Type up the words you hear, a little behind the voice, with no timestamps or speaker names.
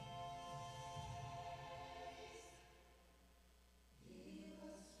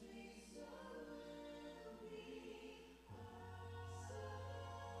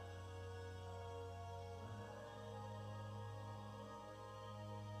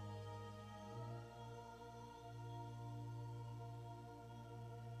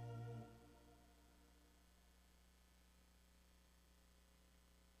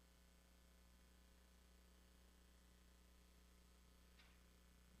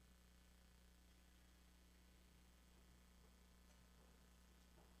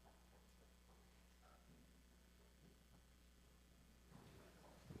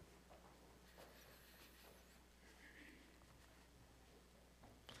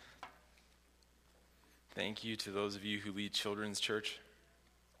Thank you to those of you who lead children's church,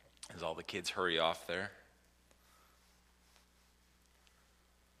 as all the kids hurry off there.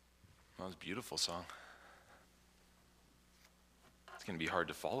 That was a beautiful song. It's going to be hard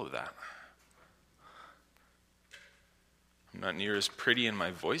to follow that. I'm not near as pretty, and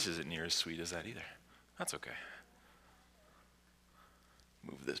my voice isn't near as sweet as that either. That's okay.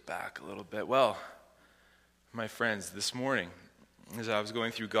 Move this back a little bit. Well, my friends, this morning, as I was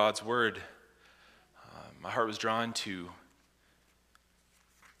going through God's Word, my heart was drawn to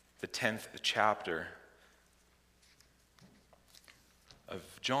the 10th chapter of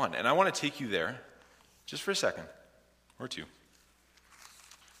John. And I want to take you there just for a second or two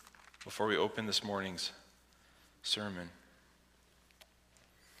before we open this morning's sermon.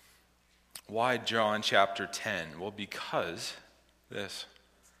 Why John chapter 10? Well, because this.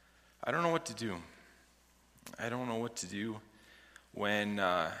 I don't know what to do. I don't know what to do when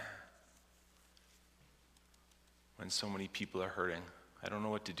so many people are hurting. I don't know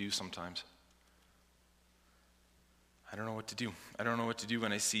what to do sometimes. I don't know what to do. I don't know what to do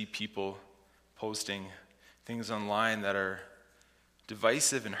when I see people posting things online that are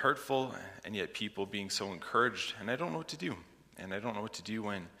divisive and hurtful, and yet people being so encouraged, and I don't know what to do. And I don't know what to do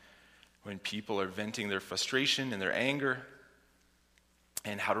when people are venting their frustration and their anger,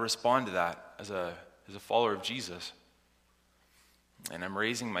 and how to respond to that as a follower of Jesus. And I'm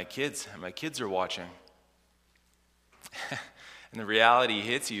raising my kids, and my kids are watching. And the reality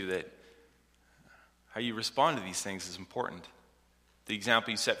hits you that how you respond to these things is important. The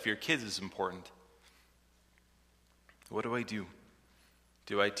example you set for your kids is important. What do I do?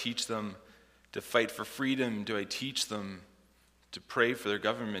 Do I teach them to fight for freedom? Do I teach them to pray for their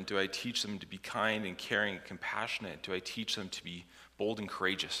government? Do I teach them to be kind and caring and compassionate? Do I teach them to be bold and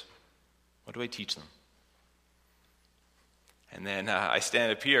courageous? What do I teach them? And then I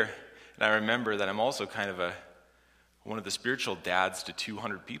stand up here and I remember that I'm also kind of one of the spiritual dads to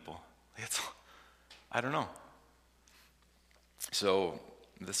 200 people. I don't know. So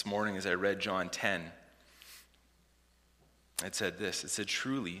this morning as I read John 10, it said this. It said,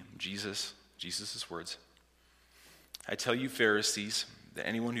 truly, Jesus' words, I tell you, Pharisees, that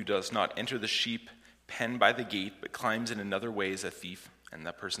anyone who does not enter the sheep pen by the gate, but climbs in another way is a thief, and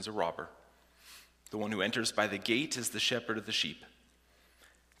that person's a robber. The one who enters by the gate is the shepherd of the sheep.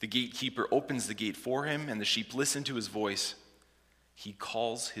 The gatekeeper opens the gate for him, and the sheep listen to his voice. He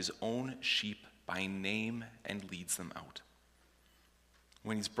calls his own sheep by name and leads them out.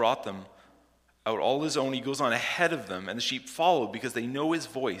 When he's brought them out all his own, he goes on ahead of them, and the sheep follow because they know his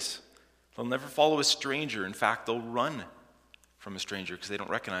voice. They'll never follow a stranger. In fact, they'll run from a stranger because they don't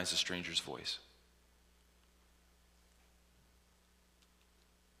recognize a stranger's voice.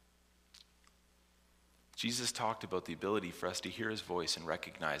 Jesus talked about the ability for us to hear his voice and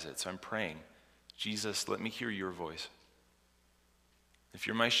recognize it. So I'm praying, Jesus, let me hear your voice. If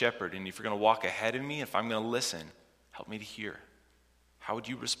you're my shepherd and if you're going to walk ahead of me, if I'm going to listen, help me to hear. How would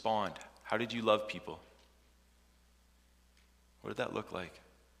you respond? How did you love people? What did that look like?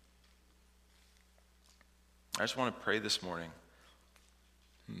 I just want to pray this morning.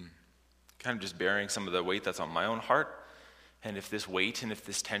 Kind of just bearing some of the weight that's on my own heart. And if this weight and if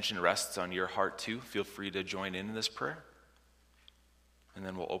this tension rests on your heart too, feel free to join in this prayer. And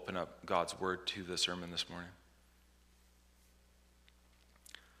then we'll open up God's word to the sermon this morning.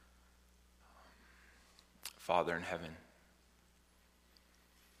 Father in heaven,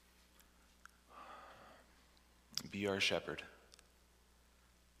 be our shepherd.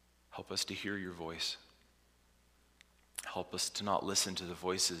 Help us to hear your voice. Help us to not listen to the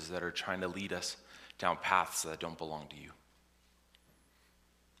voices that are trying to lead us down paths that don't belong to you.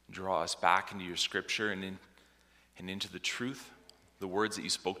 Draw us back into your scripture and into the truth, the words that you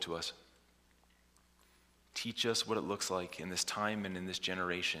spoke to us. Teach us what it looks like in this time and in this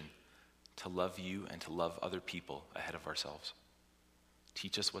generation to love you and to love other people ahead of ourselves.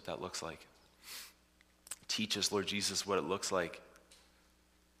 Teach us what that looks like. Teach us, Lord Jesus, what it looks like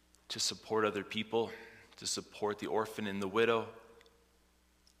to support other people, to support the orphan and the widow,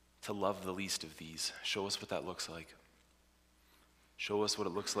 to love the least of these. Show us what that looks like. Show us what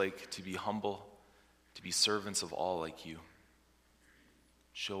it looks like to be humble, to be servants of all like you.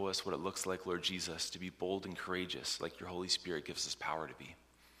 Show us what it looks like, Lord Jesus, to be bold and courageous like your Holy Spirit gives us power to be.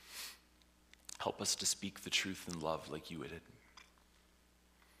 Help us to speak the truth in love like you did.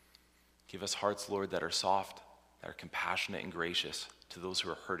 Give us hearts, Lord, that are soft, that are compassionate and gracious to those who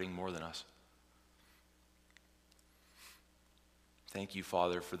are hurting more than us. Thank you,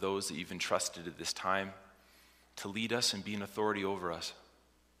 Father, for those that you've entrusted at this time to lead us and be an authority over us.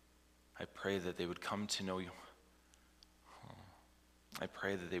 I pray that they would come to know you. I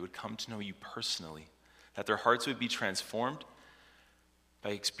pray that they would come to know you personally, that their hearts would be transformed by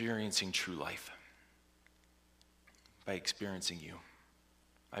experiencing true life, by experiencing you.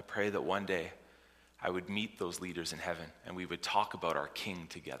 I pray that one day I would meet those leaders in heaven and we would talk about our King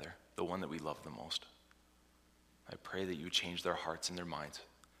together, the one that we love the most. I pray that you would change their hearts and their minds,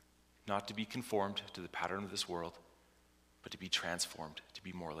 not to be conformed to the pattern of this world, but to be transformed, to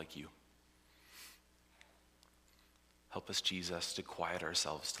be more like you. Help us, Jesus, to quiet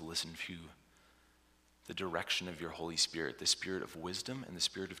ourselves, to listen to the direction of your Holy Spirit, the Spirit of wisdom and the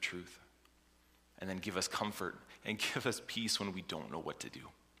Spirit of truth. And then give us comfort and give us peace when we don't know what to do,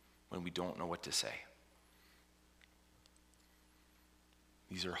 when we don't know what to say.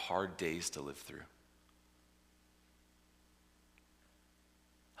 These are hard days to live through.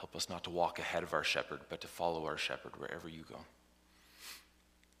 Help us not to walk ahead of our shepherd, but to follow our shepherd wherever you go.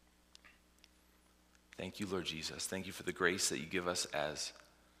 Thank you, Lord Jesus. Thank you for the grace that you give us as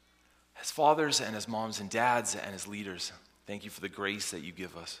fathers and as moms and dads and as leaders. Thank you for the grace that you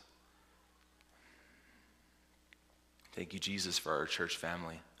give us. Thank you, Jesus, for our church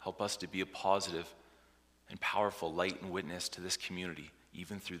family. Help us to be a positive and powerful light and witness to this community,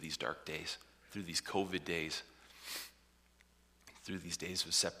 even through these dark days, through these COVID days, through these days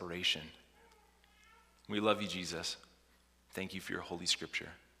of separation. We love you, Jesus. Thank you for your holy scripture.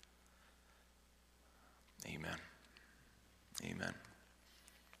 Amen. Amen.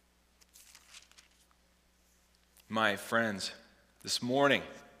 My friends, this morning,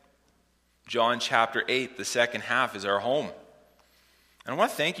 John chapter 8, the second half, is our home. And I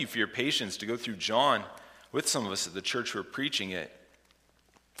want to thank you for your patience to go through John with some of us at the church who are preaching it.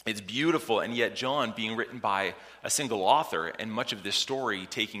 It's beautiful, and yet John being written by a single author and much of this story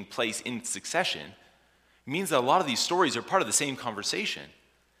taking place in succession means that a lot of these stories are part of the same conversation.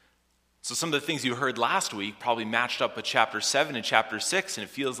 So some of the things you heard last week probably matched up with chapter 7 and chapter 6, and it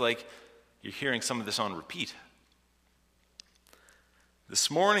feels like you're hearing some of this on repeat.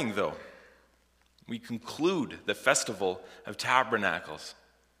 This morning, though, we conclude the Festival of Tabernacles.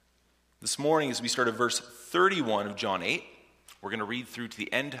 This morning, as we start at verse 31 of John 8, we're going to read through to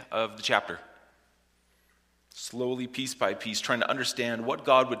the end of the chapter. Slowly, piece by piece, trying to understand what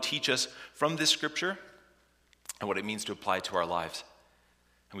God would teach us from this scripture and what it means to apply to our lives.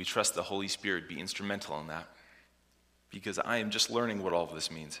 And we trust the Holy Spirit be instrumental in that, because I am just learning what all of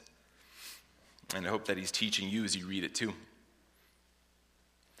this means. And I hope that he's teaching you as you read it too.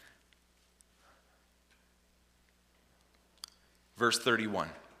 Verse 31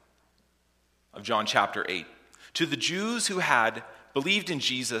 of John chapter 8. To the Jews who had believed in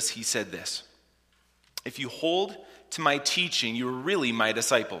Jesus, he said this: if you hold to my teaching, you are really my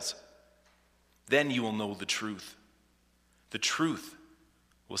disciples. Then you will know the truth. The truth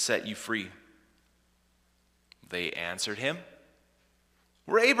will set you free. They answered him,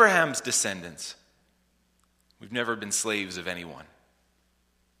 we're Abraham's descendants. We've never been slaves of anyone.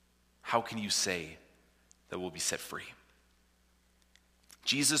 How can you say that we'll be set free?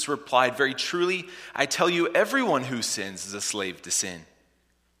 Jesus replied, very truly, I tell you, everyone who sins is a slave to sin.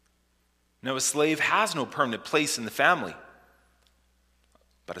 Now, a slave has no permanent place in the family,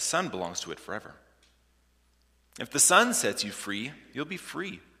 but a son belongs to it forever. If the Son sets you free, you'll be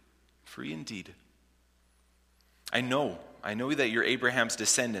free, free indeed. I know that you're Abraham's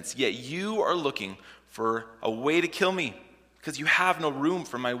descendants, yet you are looking for a way to kill me because you have no room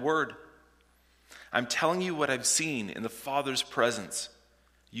for my word. I'm telling you what I've seen in the Father's presence.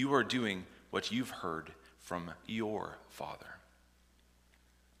 You are doing what you've heard from your father.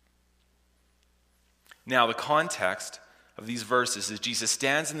 Now, the context of these verses is Jesus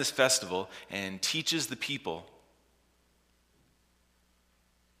stands in this festival and teaches the people.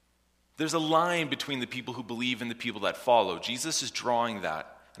 There's a line between the people who believe and the people that follow. Jesus is drawing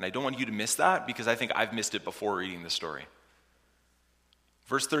that, and I don't want you to miss that because I think I've missed it before reading the story.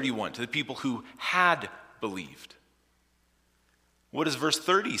 Verse 31, to the people who had believed. What does verse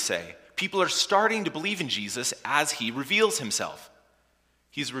 30 say? People are starting to believe in Jesus as he reveals himself.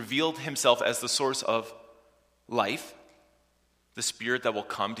 He's revealed himself as the source of life, the Spirit that will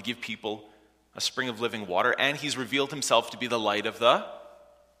come to give people a spring of living water, and he's revealed himself to be the light of the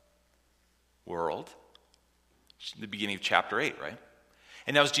world. The beginning of chapter 8, right?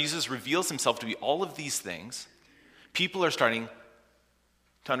 And now as Jesus reveals himself to be all of these things, people are starting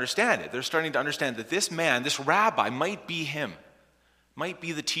to understand it. They're starting to understand that this man, this rabbi, might be him. Might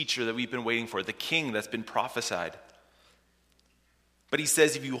be the teacher that we've been waiting for, the king that's been prophesied. But he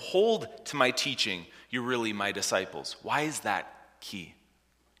says, if you hold to my teaching, you're really my disciples. Why is that key?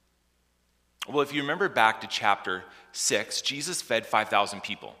 Well, if you remember back to chapter 6, Jesus fed 5,000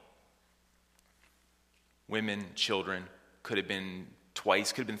 people. Women, children, could have been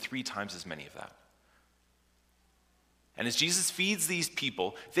twice, could have been 3 times as many of that. And as Jesus feeds these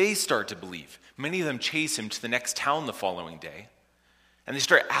people, they start to believe. Many of them chase him to the next town the following day. And they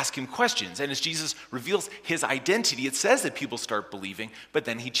start asking questions. And as Jesus reveals his identity, it says that people start believing, but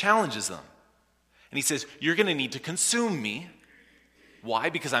then he challenges them. And he says, you're going to need to consume me. Why?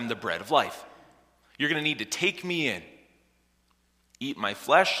 Because I'm the bread of life. You're going to need to take me in, eat my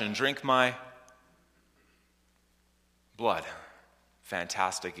flesh, and drink my blood.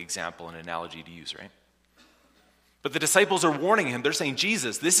 Fantastic example and analogy to use, right? But the disciples are warning him. They're saying,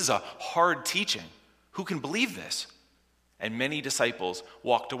 Jesus, this is a hard teaching. Who can believe this? And many disciples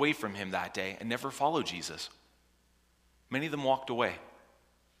walked away from him that day and never followed Jesus. Many of them walked away.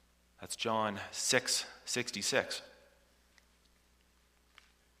 That's John 6:66.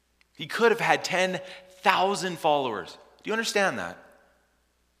 He could have had 10,000 followers. Do you understand that?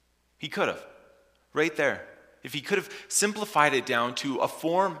 He could have. Right there. If he could have simplified it down to a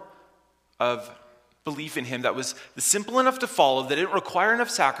form of belief in him that was simple enough to follow, that didn't require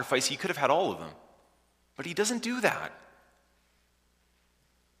enough sacrifice, he could have had all of them. But he doesn't do that.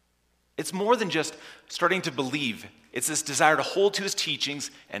 It's more than just starting to believe. It's this desire to hold to his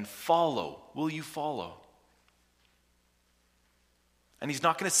teachings and follow. Will you follow? And he's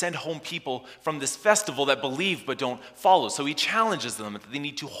not going to send home people from this festival that believe but don't follow. So he challenges them that they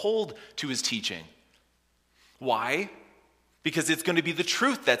need to hold to his teaching. Why? Because it's going to be the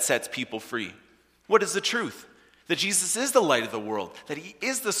truth that sets people free. What is the truth? That Jesus is the light of the world, that he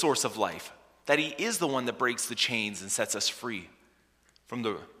is the source of life, that he is the one that breaks the chains and sets us free from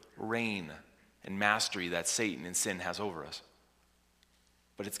the reign and mastery that Satan and sin has over us.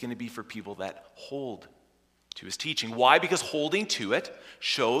 But it's going to be for people that hold to his teaching. Why? Because holding to it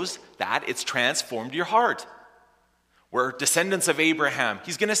shows that it's transformed your heart. We're descendants of Abraham.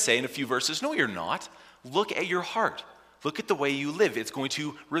 He's going to say in a few verses, no, you're not. Look at your heart. Look at the way you live. It's going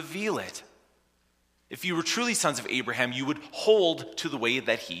to reveal it. If you were truly sons of Abraham, you would hold to the way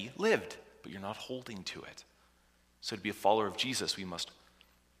that he lived, but you're not holding to it. So to be a follower of Jesus, we must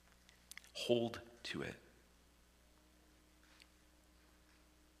hold to it.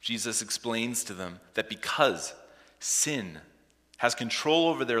 Jesus explains to them that because sin has control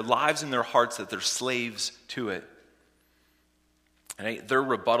over their lives and their hearts, that they're slaves to it. And their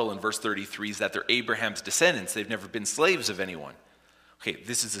rebuttal in verse 33 is that they're Abraham's descendants. They've never been slaves of anyone. Okay,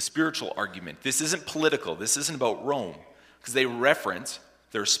 this is a spiritual argument. This isn't political. This isn't about Rome. Because they reference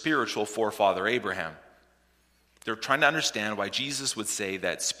their spiritual forefather Abraham. They're trying to understand why Jesus would say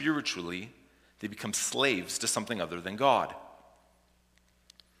that spiritually they become slaves to something other than God.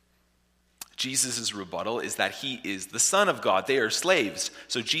 Jesus' rebuttal is that he is the Son of God. They are slaves.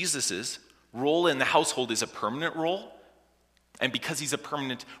 So Jesus' role in the household is a permanent role. And because he's a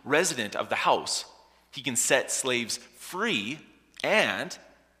permanent resident of the house, he can set slaves free and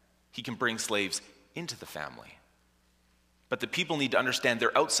he can bring slaves into the family. But the people need to understand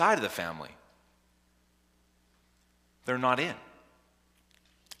they're outside of the family. They're not in.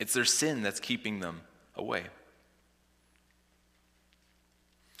 It's their sin that's keeping them away.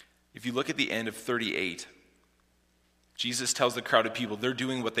 If you look at the end of 38, Jesus tells the crowd of people they're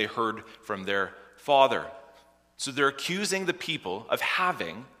doing what they heard from their father. So they're accusing the people of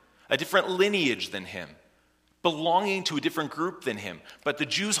having a different lineage than him, belonging to a different group than him. But the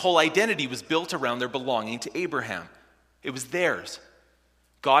Jews' whole identity was built around their belonging to Abraham. It was theirs.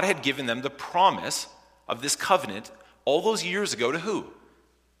 God had given them the promise of this covenant all those years ago to who?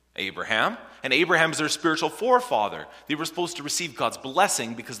 Abraham. And Abraham is their spiritual forefather. They were supposed to receive God's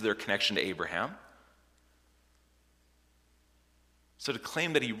blessing because of their connection to Abraham. So to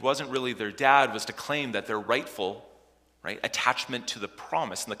claim that he wasn't really their dad was to claim that their rightful attachment to the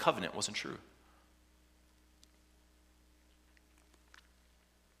promise and the covenant wasn't true.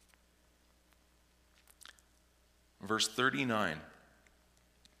 Verse 39.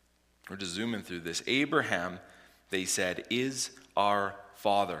 We're just zooming through this. Abraham, they said, is our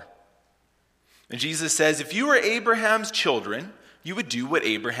father. And Jesus says, if you were Abraham's children, you would do what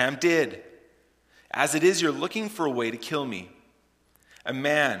Abraham did. As it is, you're looking for a way to kill me. A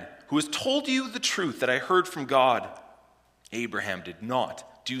man who has told you the truth that I heard from God. Abraham did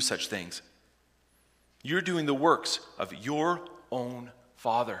not do such things. You're doing the works of your own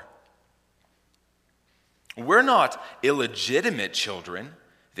father. We're not illegitimate children,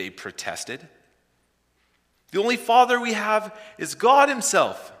 they protested. The only father we have is God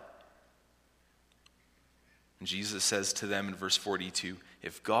himself. And Jesus says to them in verse 42,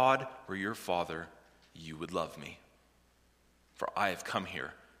 if God were your father, you would love me. For I have come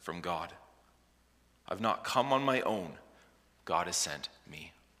here from God. I've not come on my own. God has sent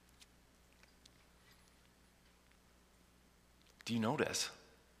me. Do you notice?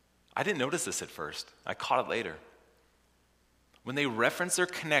 I didn't notice this at first. I caught it later. when they reference their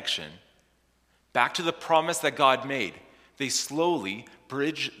connection back to the promise that God made, they slowly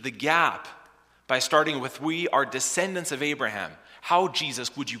bridge the gap by starting with, we are descendants of Abraham. How,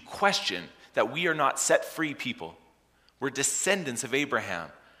 Jesus, would you question that we are not set-free people? We're descendants of Abraham.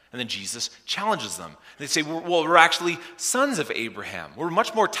 And then Jesus challenges them. They say, well, we're actually sons of Abraham. We're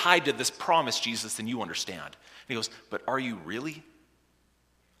much more tied to this promise, Jesus, than you understand. And he goes, but are you really?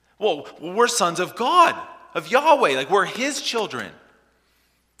 Well, we're sons of God, of Yahweh. Like, we're his children.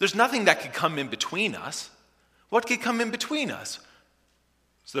 There's nothing that could come in between us. What could come in between us?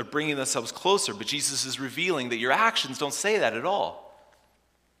 So they're bringing themselves closer, but Jesus is revealing that your actions don't say that at all.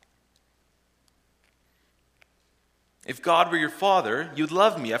 If God were your father, you'd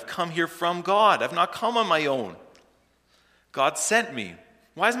love me. I've come here from God. I've not come on my own. God sent me.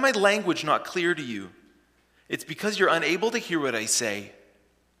 Why is my language not clear to you? It's because you're unable to hear what I say.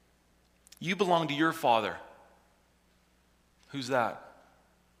 You belong to your father. Who's that?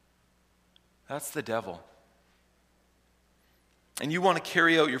 That's the devil. And you want to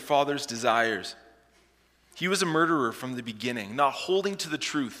carry out your father's desires. He was a murderer from the beginning, not holding to the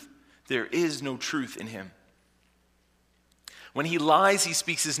truth. There is no truth in him. When he lies, he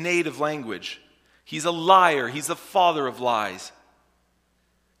speaks his native language. He's a liar. He's the father of lies.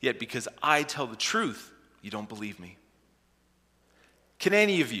 Yet because I tell the truth, you don't believe me. Can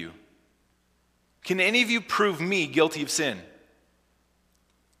any of you prove me guilty of sin?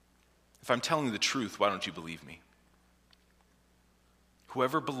 If I'm telling you the truth, why don't you believe me?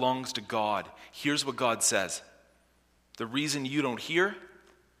 Whoever belongs to God, here's what God says. The reason you don't hear,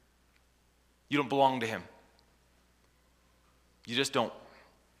 you don't belong to him. You just don't.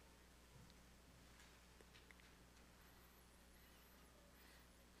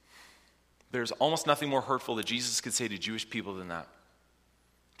 There's almost nothing more hurtful that Jesus could say to Jewish people than that.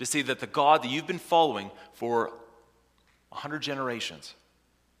 To say that the God that you've been following for 100 generations,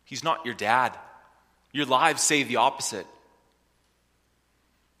 he's not your dad. Your lives say the opposite.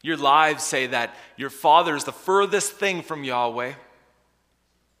 Your lives say that your father is the furthest thing from Yahweh.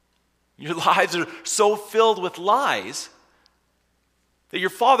 Your lives are so filled with lies that your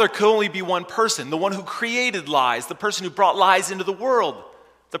father could only be one person, the one who created lies, the person who brought lies into the world,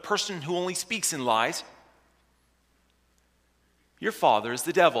 the person who only speaks in lies. Your father is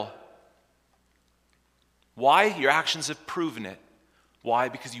the devil. Why? Your actions have proven it. Why?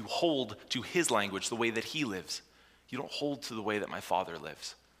 Because you hold to his language, the way that he lives. You don't hold to the way that my father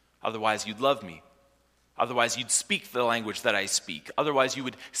lives. Otherwise, you'd love me. Otherwise, you'd speak the language that I speak. Otherwise, you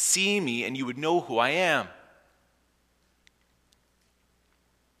would see me and you would know who I am.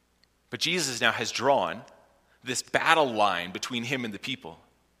 But Jesus now has drawn this battle line between him and the people.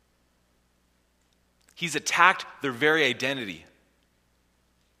 He's attacked their very identity,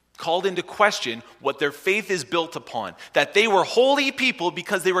 called into question what their faith is built upon, that they were holy people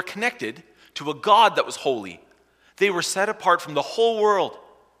because they were connected to a God that was holy. They were set apart from the whole world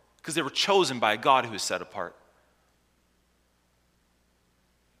because they were chosen by a God who is set apart.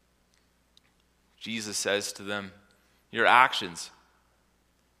 Jesus says to them, your actions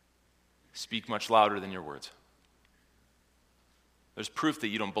speak much louder than your words. There's proof that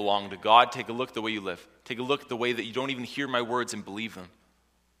you don't belong to God. Take a look at the way you live. Take a look at the way that you don't even hear my words and believe them.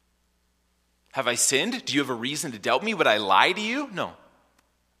 Have I sinned? Do you have a reason to doubt me? Would I lie to you? No.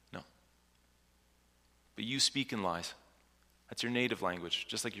 But you speak in lies. That's your native language,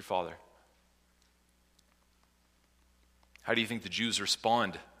 just like your father. How do you think the Jews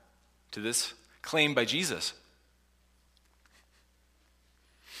respond to this claim by Jesus?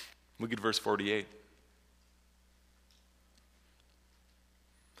 Look at verse 48.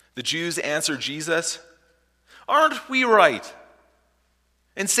 The Jews answered Jesus, aren't we right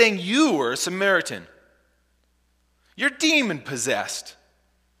in saying you were a Samaritan? You're demon-possessed.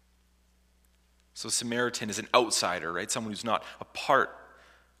 So Samaritan is an outsider, right? Someone who's not a part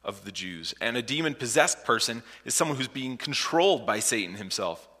of the Jews. And a demon-possessed person is someone who's being controlled by Satan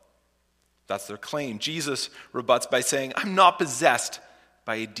himself. That's their claim. Jesus rebuts by saying, I'm not possessed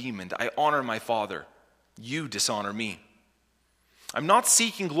by a demon. I honor my Father. You dishonor me. I'm not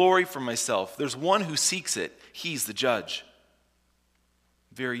seeking glory for myself. There's one who seeks it. He's the judge.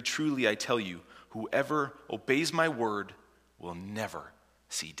 Very truly, I tell you, whoever obeys my word will never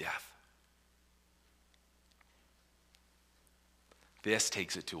see death. This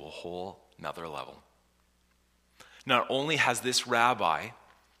takes it to a whole nother level. Not only has this rabbi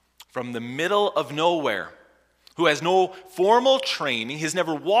from the middle of nowhere, who has no formal training, has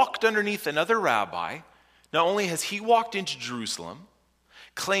never walked underneath another rabbi, not only has he walked into Jerusalem,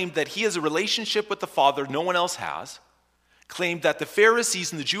 claimed that he has a relationship with the Father no one else has, claimed that the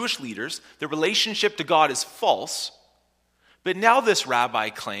Pharisees and the Jewish leaders, their relationship to God is false, But now this rabbi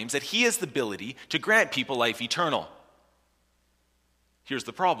claims that he has the ability to grant people life eternal. Here's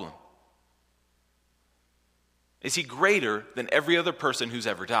the problem. Is he greater than every other person who's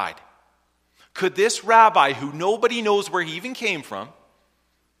ever died? Could this rabbi, who nobody knows where he even came from,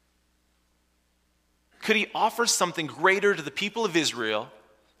 could he offer something greater to the people of Israel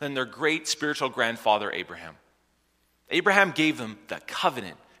than their great spiritual grandfather Abraham? Abraham gave them the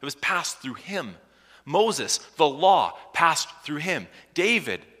covenant. It was passed through him. Moses, the law, passed through him.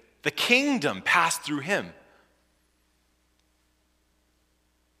 David, the kingdom, passed through him.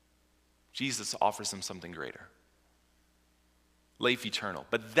 Jesus offers them something greater. Life eternal.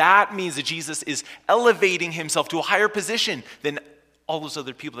 But that means that Jesus is elevating himself to a higher position than all those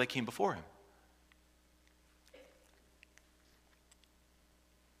other people that came before him.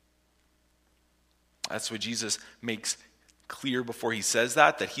 That's what Jesus makes clear before he says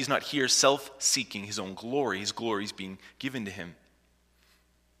that he's not here self-seeking his own glory. His glory is being given to him.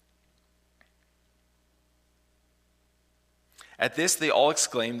 At this, they all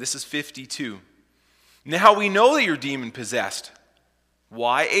exclaim, this is 52. Now we know that you're demon-possessed.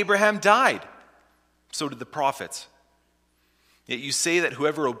 Why? Abraham died. So did the prophets. Yet you say that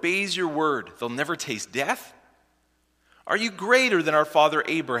whoever obeys your word, they'll never taste death? Are you greater than our father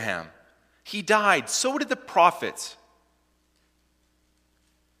Abraham? He died. So did the prophets.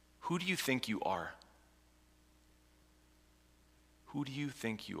 Who do you think you are? Who do you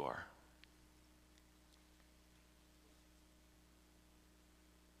think you are?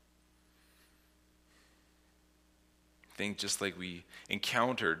 I think just like we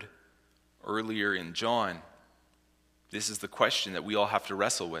encountered earlier in John, this is the question that we all have to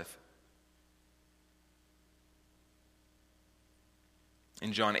wrestle with.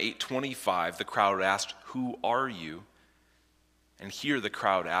 In John 8:25, the crowd asked, "Who are you?" And here the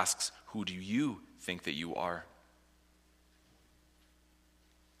crowd asks, "Who do you think that you are?"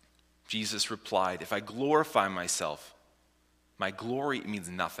 Jesus replied, "If I glorify myself, my glory means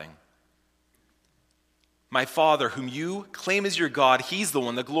nothing. My Father, whom you claim as your God, he's the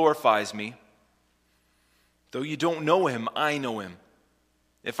one that glorifies me. Though you don't know him, I know him.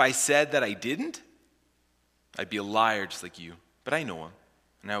 If I said that I didn't, I'd be a liar just like you. But I know him,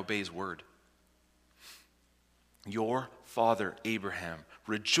 and I obey his word. Your father Abraham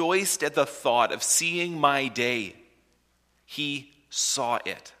rejoiced at the thought of seeing my day. He saw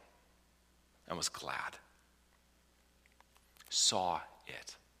it and was glad." Saw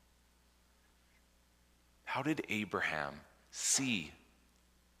it. How did Abraham see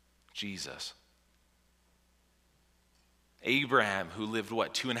Jesus? Abraham, who lived,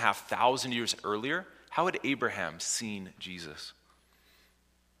 2,500 years earlier? How had Abraham seen Jesus?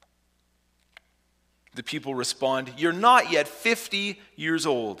 The people respond, "You're not yet 50 years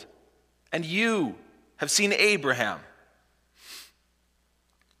old, and you have seen Abraham."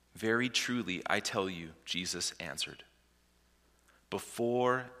 "Very truly, I tell you," Jesus answered,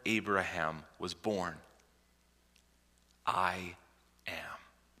 "before Abraham was born, I am."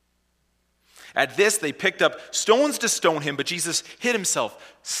 At this, they picked up stones to stone him, but Jesus hid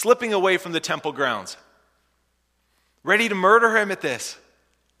himself, slipping away from the temple grounds, ready to murder him at this.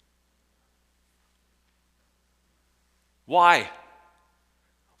 Why?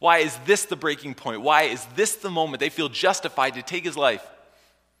 Why is this the breaking point? Why is this the moment they feel justified to take his life?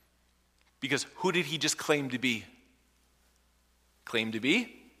 Because who did he just claim to be? Claim to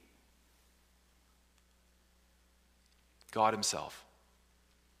be? God himself.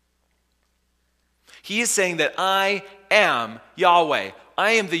 He is saying that I am Yahweh.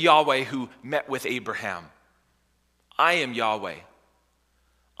 I am the Yahweh who met with Abraham. I am Yahweh.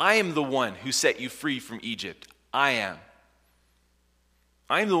 I am the one who set you free from Egypt. I am.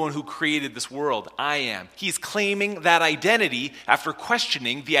 I am the one who created this world. I am. He's claiming that identity after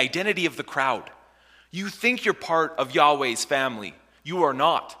questioning the identity of the crowd. You think you're part of Yahweh's family. You are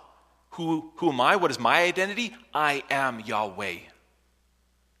not. Who am I? What is my identity? I am Yahweh.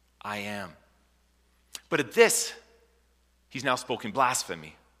 I am. But at this, he's now spoken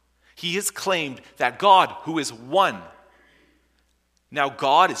blasphemy. He has claimed that God, who is one, now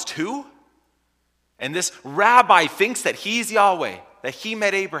God is two? And this rabbi thinks that he's Yahweh, that he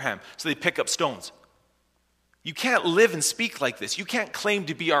met Abraham. So they pick up stones. You can't live and speak like this. You can't claim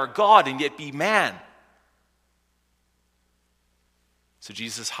to be our God and yet be man. So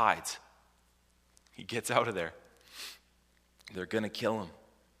Jesus hides. He gets out of there. They're going to kill him.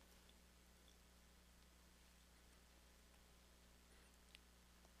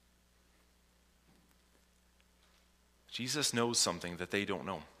 Jesus knows something that they don't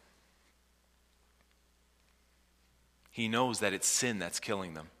know. He knows that it's sin that's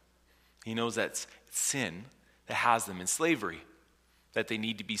killing them. He knows that it's sin that has them in slavery, that they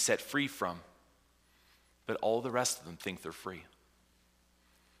need to be set free from. But all the rest of them think they're free.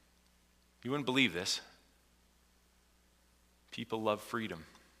 You wouldn't believe this. People love freedom.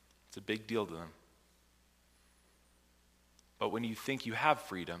 It's a big deal to them. But when you think you have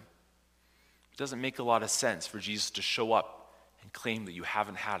freedom, it doesn't make a lot of sense for Jesus to show up and claim that you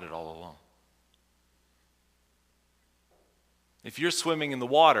haven't had it all along. If you're swimming in the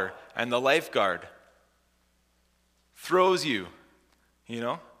water and the lifeguard throws you,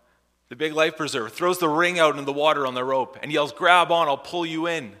 the big life preserver throws the ring out in the water on the rope and yells, "Grab on, I'll pull you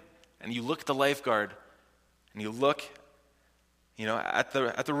in." And you look at the lifeguard and you look, at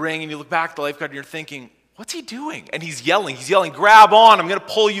the ring, and you look back at the lifeguard and you're thinking, what's he doing? And he's yelling, "Grab on, I'm going to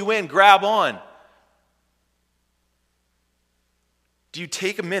pull you in, grab on." Do you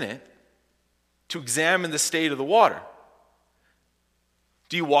take a minute to examine the state of the water?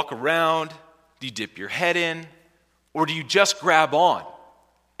 Do you walk around? Do you dip your head in? Or do you just grab on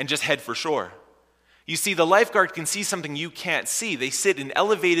and just head for shore? You see, the lifeguard can see something you can't see. They sit in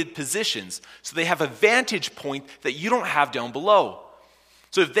elevated positions, so they have a vantage point that you don't have down below.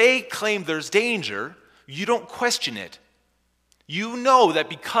 So if they claim there's danger, you don't question it. You know that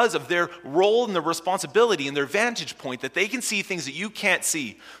because of their role and their responsibility and their vantage point, that they can see things that you can't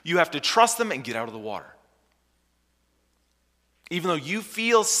see. You have to trust them and get out of the water. Even though you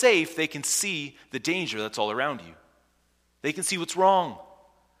feel safe, they can see the danger that's all around you. They can see what's wrong.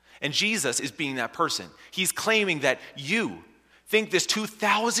 And Jesus is being that person. He's claiming that you think this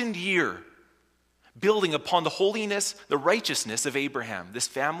 2,000-year building upon the holiness, the righteousness of Abraham, this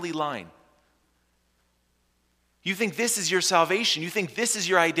family line. You think this is your salvation. You think this is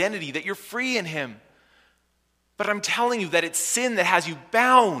your identity, that you're free in him. But I'm telling you that it's sin that has you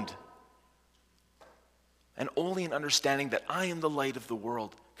bound. And only in understanding that I am the light of the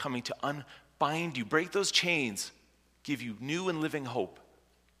world, coming to unbind you, break those chains, give you new and living hope,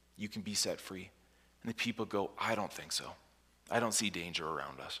 you can be set free. And the people go, "I don't think so. I don't see danger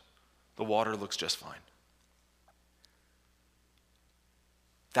around us. The water looks just fine."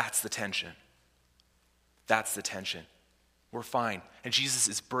 That's the tension. That's the tension. We're fine. And Jesus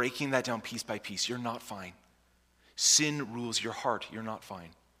is breaking that down piece by piece. You're not fine. Sin rules your heart. You're not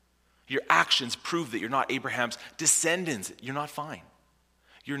fine. Your actions prove that you're not Abraham's descendants. You're not fine.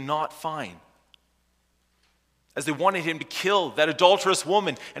 You're not fine. As they wanted him to kill that adulterous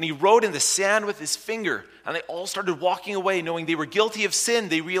woman, and he wrote in the sand with his finger, and they all started walking away knowing they were guilty of sin,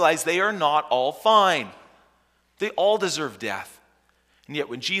 they realized they are not all fine. They all deserve death. And yet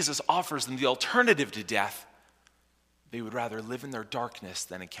when Jesus offers them the alternative to death, they would rather live in their darkness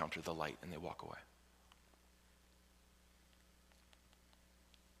than encounter the light, and they walk away.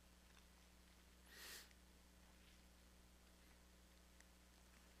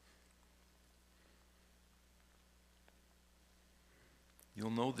 You'll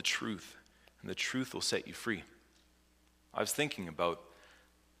know the truth, and the truth will set you free. I was thinking about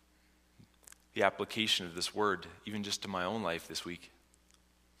the application of this word, even just to my own life this week.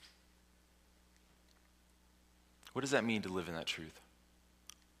 What does that mean to live in that truth?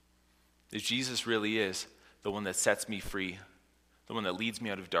 If Jesus really is the one that sets me free, the one that leads me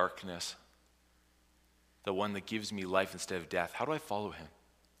out of darkness, the one that gives me life instead of death, how do I follow him?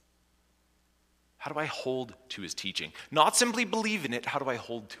 How do I hold to his teaching? Not simply believe in it, how do I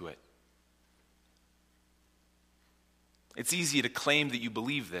hold to it? It's easy to claim that you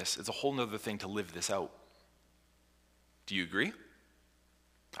believe this. It's a whole other thing to live this out. Do you agree?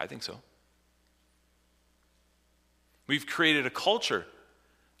 I think so. We've created a culture,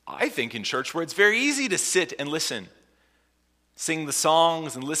 I think, in church where it's very easy to sit and listen, sing the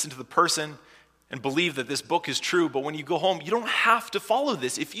songs and listen to the person and believe that this book is true, but when you go home, you don't have to follow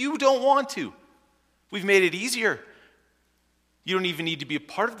this if you don't want to. We've made it easier. You don't even need to be a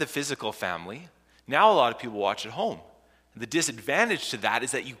part of the physical family. Now a lot of people watch at home. The disadvantage to that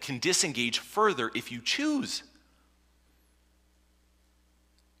is that you can disengage further if you choose.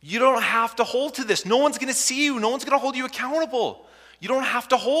 You don't have to hold to this. No one's going to see you. No one's going to hold you accountable. You don't have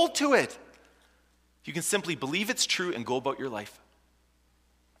to hold to it. You can simply believe it's true and go about your life.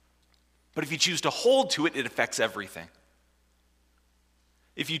 But if you choose to hold to it, it affects everything.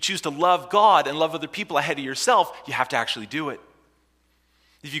 If you choose to love God and love other people ahead of yourself, you have to actually do it.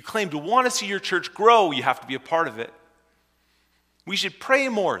 If you claim to want to see your church grow, you have to be a part of it. We should pray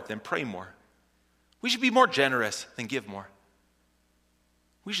more than pray more. We should be more generous than give more.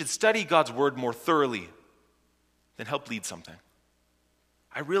 We should study God's word more thoroughly than help lead something.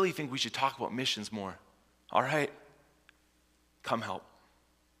 I really think we should talk about missions more. All right, come help.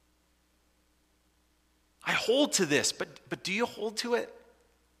 I hold to this, but do you hold to it?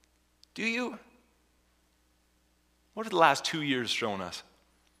 Do you? What have the last 2 years shown us?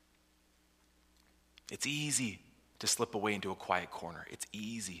 It's easy to slip away into a quiet corner. It's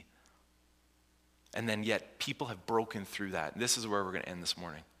easy. And then yet people have broken through that. This is where we're going to end this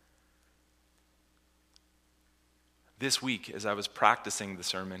morning. This week, as I was practicing the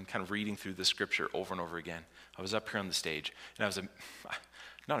sermon, kind of reading through the scripture over and over again, I was up here on the stage, and I was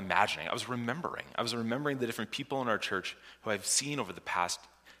not imagining, I was remembering. I was remembering the different people in our church who I've seen over the past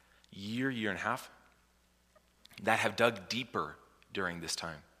year and a half that have dug deeper during this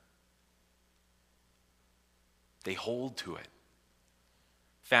time. They hold to it.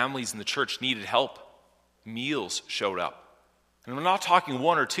 Families in the church needed help. Meals showed up. And I'm not talking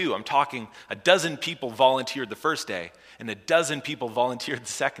 1 or 2. I'm talking a dozen people volunteered the first day and a dozen people volunteered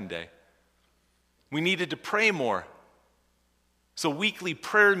the second day. We needed to pray more. So weekly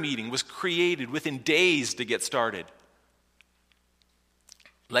prayer meeting was created within days to get started.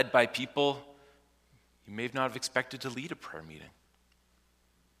 Led by people you may not have expected to lead a prayer meeting.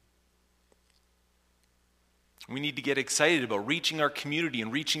 We need to get excited about reaching our community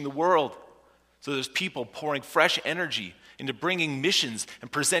and reaching the world. So there's people pouring fresh energy into bringing missions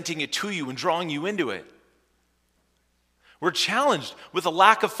and presenting it to you and drawing you into it. We're challenged with a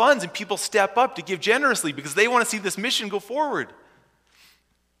lack of funds, and people step up to give generously because they want to see this mission go forward.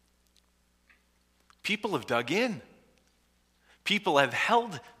 People have dug in. People have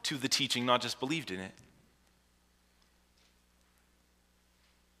held to the teaching, not just believed in it.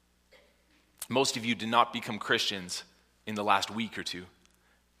 Most of you did not become Christians in the last week or two.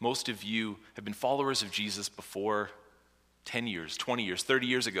 Most of you have been followers of Jesus before 10 years, 20 years, 30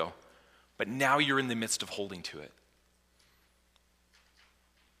 years ago. But now you're in the midst of holding to it.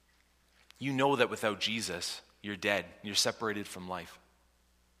 You know that without Jesus, you're dead. You're separated from life.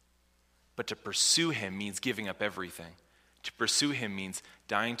 But to pursue him means giving up everything. To pursue him means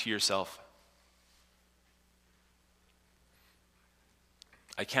dying to yourself.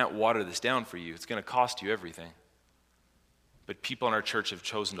 I can't water this down for you. It's going to cost you everything. But people in our church have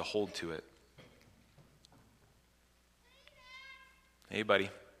chosen to hold to it. Hey, buddy.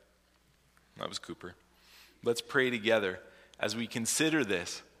 That was Cooper. Let's pray together as we consider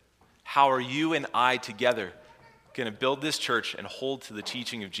this. How are you and I together going to build this church and hold to the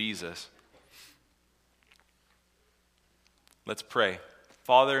teaching of Jesus? Let's pray.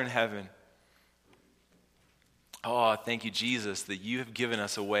 Father in heaven, oh, thank you, Jesus, that you have given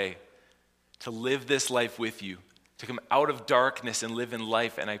us a way to live this life with you, to come out of darkness and live in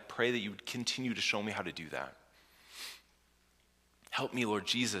life, and I pray that you would continue to show me how to do that. Help me, Lord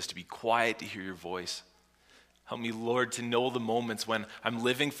Jesus, to be quiet to hear your voice. Help me, Lord, to know the moments when I'm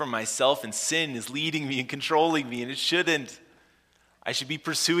living for myself and sin is leading me and controlling me, and it shouldn't. I should be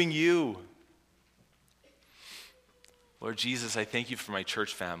pursuing you. Lord Jesus, I thank you for my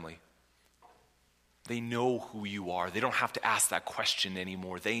church family. They know who you are. They don't have to ask that question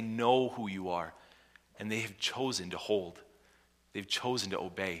anymore. They know who you are, and they have chosen to hold. They've chosen to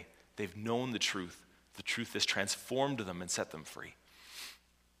obey. They've known the truth. The truth has transformed them and set them free.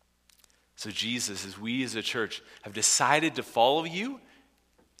 So Jesus, as we as a church have decided to follow you,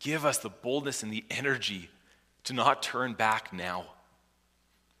 give us the boldness and the energy to not turn back now.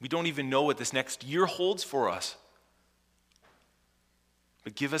 We don't even know what this next year holds for us.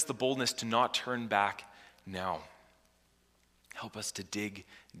 But give us the boldness to not turn back now. Help us to dig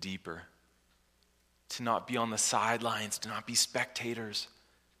deeper, to not be on the sidelines, to not be spectators,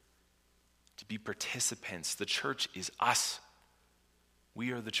 to be participants. The church is us.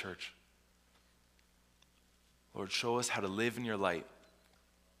 We are the church. Lord, show us how to live in your light.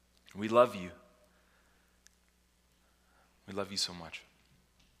 We love you. We love you so much.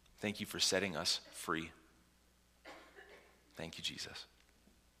 Thank you for setting us free. Thank you, Jesus.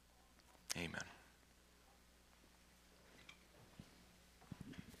 Amen.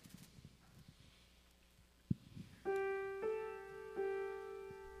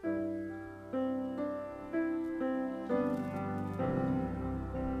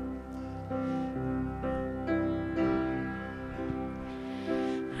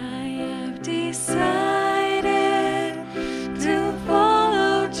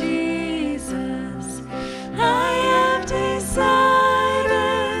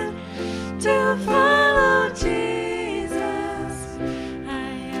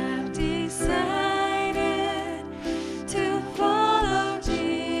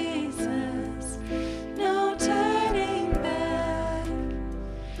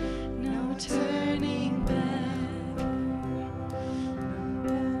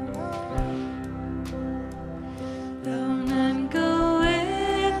 Though none go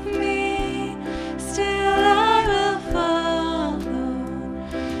with me,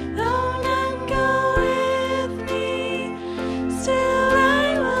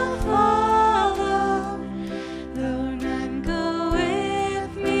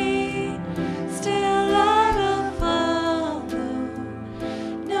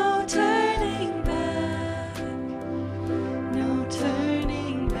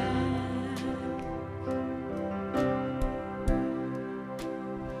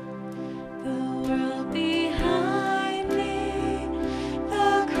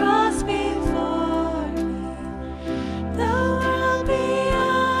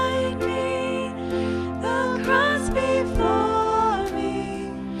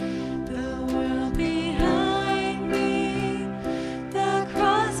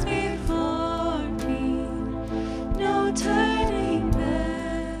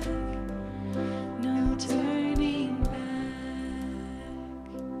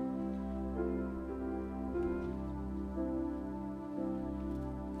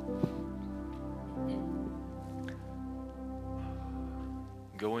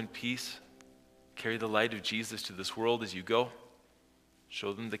 Go in peace. Carry the light of Jesus to this world as you go.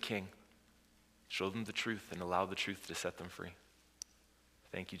 Show them the King. Show them the truth and allow the truth to set them free.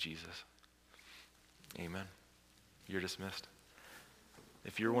 Thank you, Jesus. Amen. You're dismissed.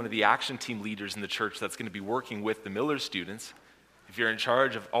 If you're one of the action team leaders in the church that's going to be working with the Miller students, if you're in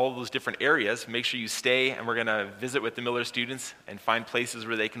charge of all those different areas, make sure you stay, and we're going to visit with the Miller students and find places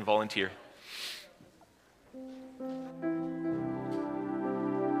where they can volunteer.